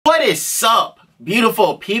is up,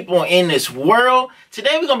 beautiful people in this world?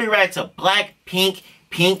 Today we're gonna be reacting to BLACKPINK,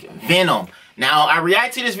 Pink Venom. Now, I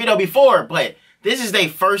reacted to this video before, but this is their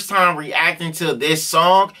first time reacting to this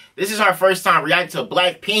song. This is our first time reacting to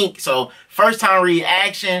BLACKPINK, so first time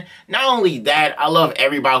reaction. Not only that, I love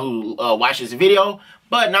everybody who watched this video,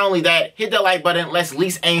 but not only that, hit that like button. Let's at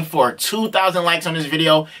least aim for 2,000 likes on this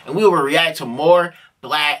video, and we will react to more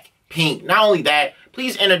BLACKPINK. Not only that,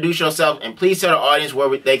 please introduce yourself, and please tell the audience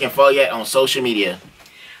where they can follow you at on social media.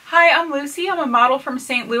 Hi, I'm Lucy. I'm a model from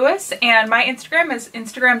St. Louis, and my Instagram is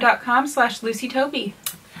instagram.com/Lucytobey.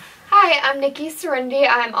 Hi, I'm Nikki Serenity.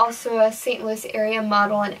 I'm also a St. Louis area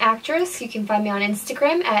model and actress. You can find me on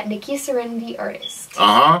Instagram at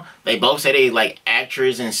 @nikkiserenityartist. They both say they like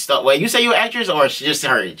actors and stuff. Wait, you say you're an actress or she just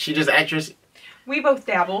her? She just an actress? We both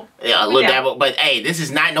dabble. Yeah, a little dabble. But hey, this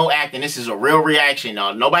is not no acting. This is a real reaction.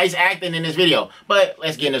 Nobody's acting in this video. But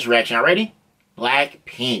let's get in this reaction. All ready?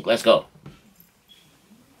 BLACKPINK. Let's go.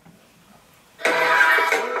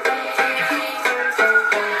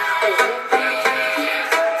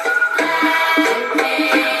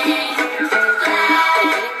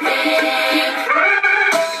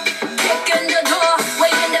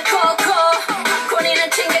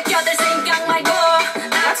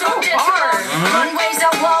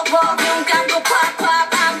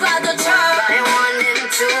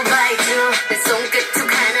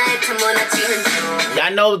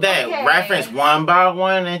 Y'all know that reference 1 by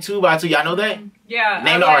 1 and 2 by 2. Y'all know that? Yeah.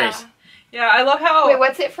 Name the artist. Yeah, I love how. Wait,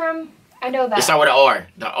 what's it from? I know that. It starts with an R.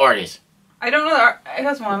 The artist. I don't know. It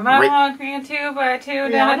goes 1 by 1 and 2 by 2.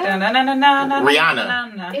 Rihanna.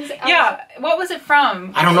 Yeah. What was it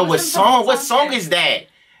from? I don't know what song. What song is that?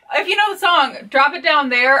 If you know the song, drop it down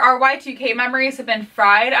there. Our Y2K memories have been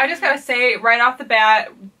fried. I just gotta say right off the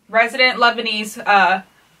bat, resident Lebanese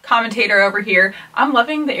commentator over here, I'm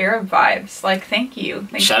loving the Arab vibes. Like, thank you.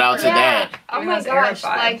 Shout out to that. Oh my gosh,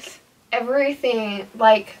 like everything.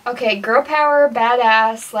 Like, okay, girl power,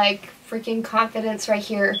 badass, like freaking confidence right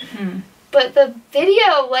here. But the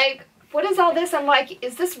video, like, what is all this? I'm like,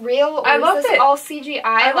 is this real or is this all CGI?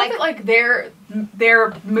 I love it, like they're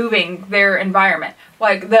moving their environment.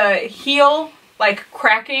 Like the heel like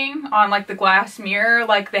cracking on like the glass mirror,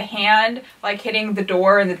 like the hand like hitting the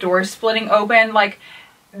door and the door splitting open, like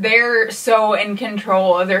they're so in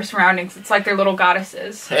control of their surroundings. It's like they're little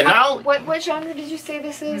goddesses. And now, what genre did you say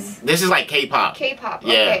this is? This is like K-pop. K-pop.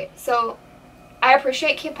 Yeah. Okay, so I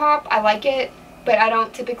appreciate K-pop. I like it, but I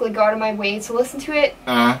don't typically go out of my way to listen to it.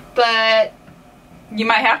 But you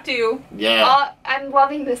might have to. Yeah. I'm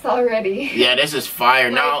loving this already. Yeah, this is fire.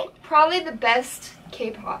 Like, now, probably the best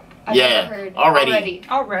K-pop I've ever heard. Already.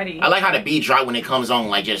 I like how the beat drop when it comes on.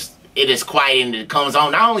 Like, just it is quiet and it comes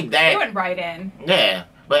on. Not only that, it went right in. Yeah.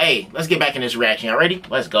 But hey, let's get back in this reaction. Y'all ready?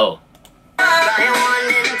 Let's go.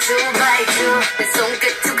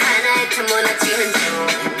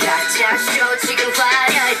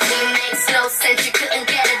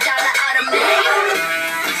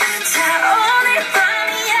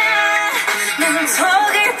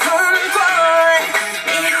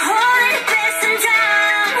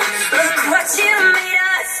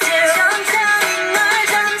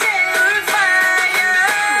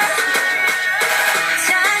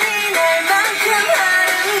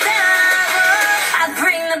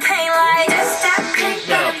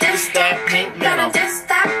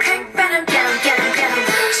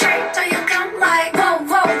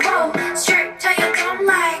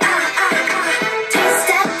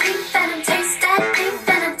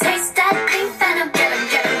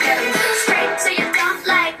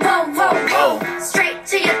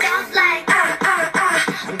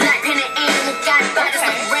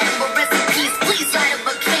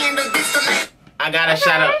 I gotta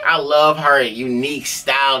shout out, I love her unique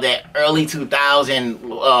style, that early 2000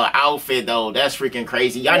 outfit though. That's freaking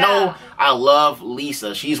crazy. Y'all know I love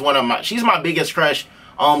Lisa. She's my biggest crush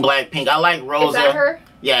on BLACKPINK. I like Rosa. Is that her?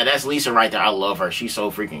 Yeah, that's Lisa right there. I love her. She's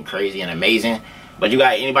so freaking crazy and amazing. But you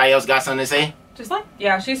got anybody else got something to say? Just like,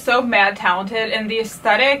 yeah, she's so mad talented, and the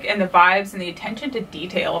aesthetic and the vibes and the attention to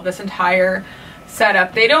detail of this entire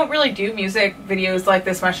setup. They don't really do music videos like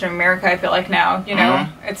this much in America, I feel like now, you know?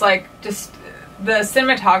 It's like just the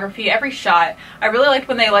cinematography, every shot. I really liked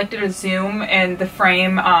when they did a zoom in the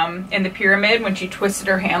frame in the pyramid when she twisted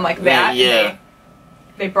her hand like that. Yeah.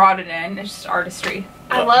 They brought it in. It's just artistry.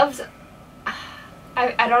 I loved,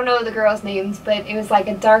 I don't know the girls' names, but it was like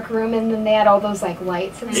a dark room and then they had all those like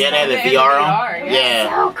lights and stuff. Yeah, they had the VR on. Yeah.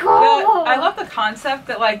 So cool. I love the concept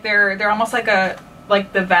that like they're almost like a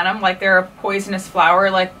like the Venom, like they're a poisonous flower,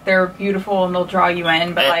 like they're beautiful and they'll draw you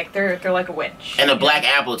in, but like they're like a witch. And the black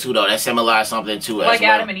apple too, though, that symbolized something too. Like as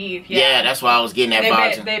well. Adam and Eve. Yeah. Yeah, that's why I was getting that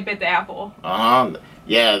vibe. They bit the apple.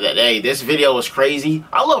 Yeah, hey, this video was crazy.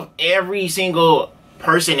 I love every single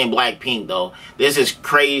person in BLACKPINK though. This is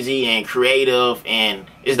crazy and creative, and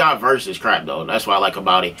it's diverse as crap though. That's what I like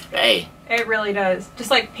about it. Hey, it really does. Just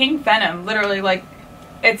like Pink Venom, literally, like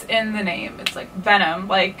it's in the name. It's like Venom,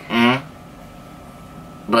 like.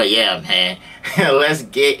 But yeah, man, let's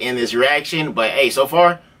get in this reaction. But hey, so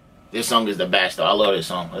far, this song is the best though. I love this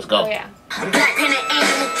song. Let's go. Oh yeah. Black pen and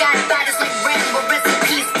animal, got bodies like Rambo. Rest in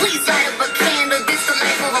peace, please light up a candle. This the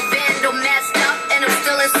life of a vandal, messed up, and I'm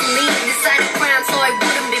still in saline. Decided crime, so it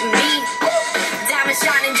wouldn't be me. Diamond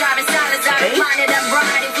shining, driving silence, out of blinded, I'm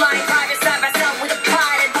riding, flying private side by side with a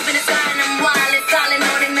pilot. Up in the sky and I'm wild, it's silent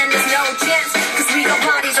on him, and there's no chance. Cause we got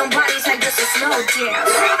bodies on bodies like just a slow dance.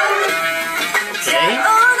 Okay.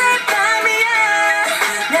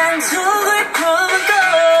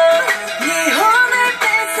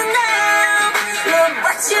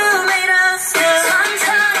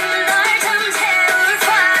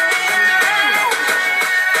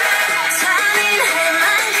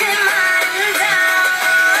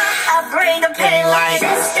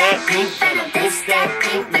 Pink Venom, this that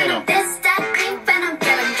Pink Venom, this that Pink Venom,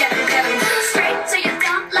 get him, straight to your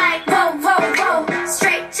dump like, whoa,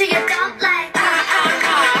 straight to your dump like,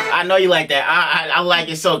 I know you like that. I like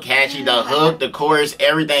it, so catchy. The hook, the chorus,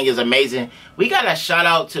 everything is amazing. We got a shout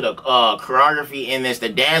out to the choreography in this. The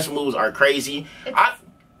dance moves are crazy.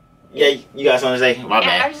 Yeah, you got something to say? My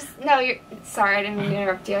bad. Sorry, I didn't mean to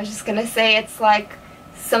interrupt you. I was just gonna say it's like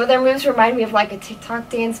some of their moves remind me of like a TikTok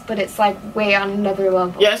dance, but it's like way on another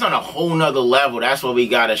level. Yeah, it's on a whole nother level. That's what we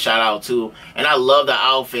got to shout out to. And I love the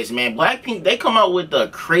outfits, man. BLACKPINK, they come out with the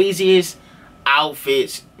craziest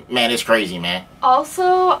outfits. Man, it's crazy, man.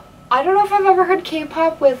 Also, I don't know if I've ever heard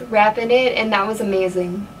K-pop with rap in it, and that was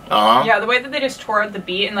amazing. Yeah, the way that they just tore out the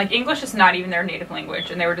beat, and like English is not even their native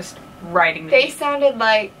language, and they were just writing the beat. They sounded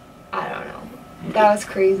like, I don't know. That was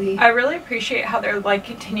crazy. I really appreciate how they're like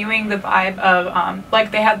continuing the vibe of like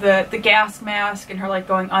they had the gas mask and her like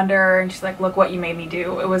going under and she's like, look what you made me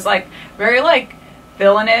do. It was like very like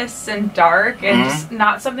villainous and dark and just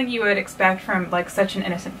not something you would expect from like such an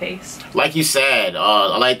innocent face. Like you said,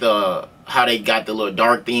 I like how they got the little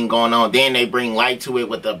dark theme going on. Then they bring light to it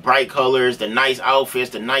with the bright colors, the nice outfits,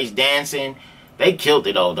 the nice dancing. They killed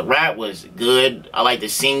it though. The rap was good. I like the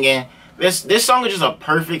singing. This song is just a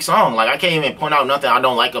perfect song. Like, I can't even point out nothing I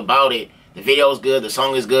don't like about it. The video is good. The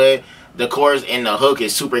song is good. The chorus and the hook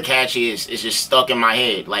is super catchy. It's just stuck in my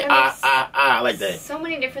head. Like, I like that. So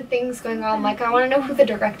many different things going on. Like, I want to know who the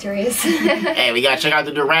director is. Hey, we got to check out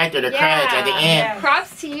the director, the credits at the end. Yeah.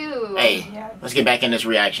 Props to you. Hey, let's get back in this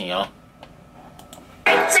reaction, y'all.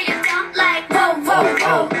 Straight to your dump like,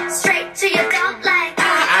 whoa, straight to your dump like,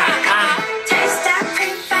 taste that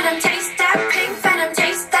Pink Venom, taste that Pink Venom,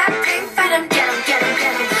 taste that Pink Venom, get him,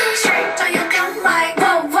 straight to your dump like,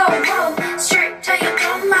 whoa, straight to your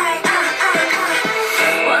dump like,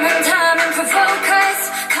 원한다면 provoke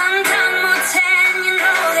감당 못해, you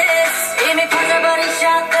know this, 이미 퍼져버린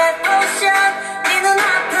shot that potion, 네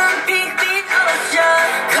눈앞은 빅빅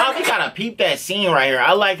ocean. Now we gotta peep that scene right here.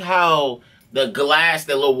 I like how the glass,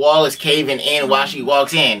 the little wall is caving in while she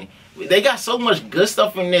walks in. They got so much good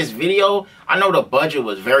stuff in this video. I know the budget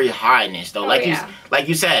was very high in this though. Like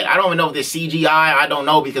you said, I don't even know if this CGI. I don't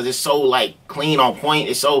know because it's so like clean on point.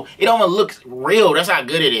 It don't even look real. That's how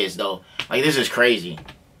good it is though. Like this is crazy.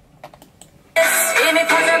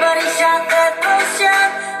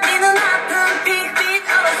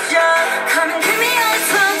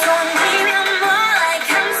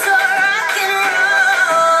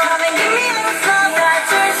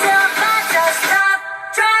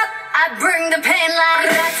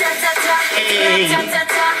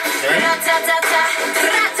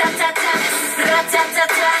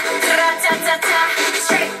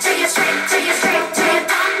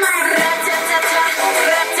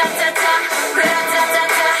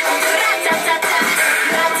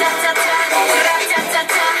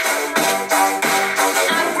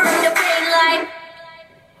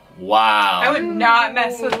 Wow. I would not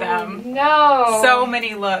mess with them. No. So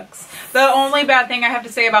many looks. The only bad thing I have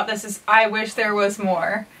to say about this is I wish there was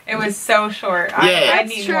more. It was so short. Yeah, I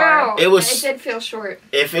need more. It did feel short.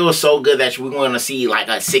 If it was so good that we want to see like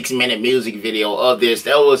a 6-minute music video of this,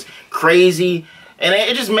 that was crazy. And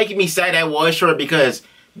it just making me sad that was short because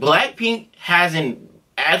BLACKPINK hasn't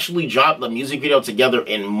actually dropped the music video together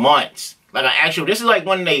in months. Like this is like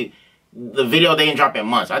when the video they didn't drop in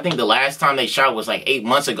months. I think the last time they shot was like 8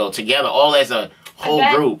 months ago together, all as a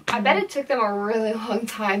whole group. I bet it took them a really long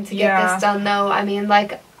time to get this done, though. I mean,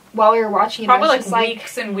 like, while we were watching it, probably it was like just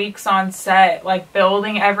weeks and weeks on set, like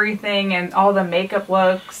building everything and all the makeup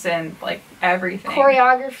looks and like everything.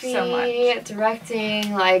 Choreography, so much.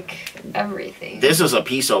 directing, like everything. This is a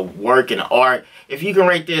piece of work and art. If you can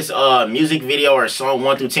rate this music video or song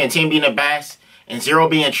 1 through 10, 10 being the best and 0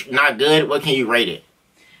 being not good, what can you rate it?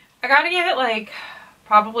 I gotta give it like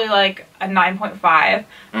probably like a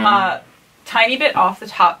 9.5. Tiny bit off the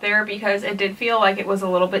top there because it did feel like it was a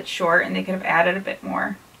little bit short and they could have added a bit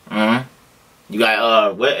more. You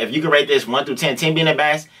got what if you can rate this 1 through 10, 10 being the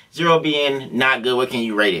best, 0 being not good, what can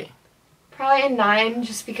you rate it? Probably a 9,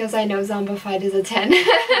 just because I know Zombified is a 10.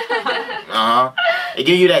 They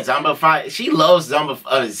give you that Zombified. She loves zombie.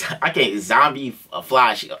 I can't zombie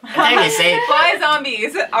fly. I can't even say it. Fly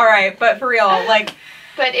zombies. All right, but for real, like,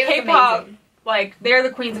 but it was K-pop. amazing. Like, they're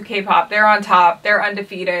the queens of K-pop. They're on top. They're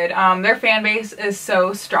undefeated. Their fan base is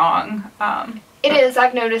so strong. It is.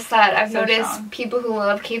 I've noticed that. I've So noticed strong. people who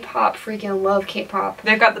love K-pop freaking love K-pop.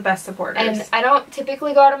 They've got the best supporters. And I don't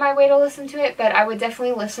typically go out of my way to listen to it, but I would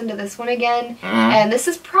definitely listen to this one again. And this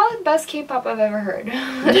is probably the best K-pop I've ever heard.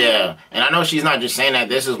 Yeah, and I know she's not just saying that.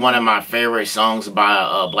 This is one of my favorite songs by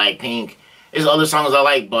BLACKPINK. There's other songs I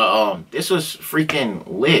like, but this was freaking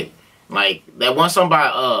lit. Like, that one song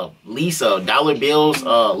by Lisa, Dollar Bills,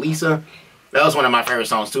 Lisa. That was one of my favorite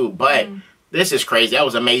songs too. But this is crazy. That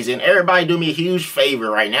was amazing. Everybody do me a huge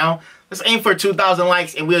favor right now. Let's aim for 2,000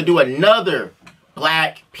 likes and we'll do another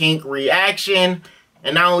BLACKPINK reaction.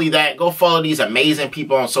 And not only that, go follow these amazing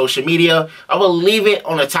people on social media. I will leave it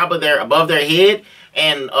on the top of above their head.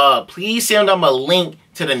 And please send them a link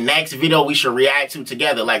to the next video we should react to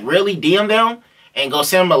together. Like, really DM them. And go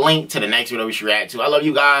send them a link to the next video we should react to. I love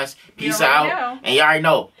you guys. Peace out. And you already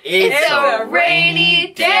know. It's a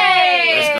rainy day. Let's go.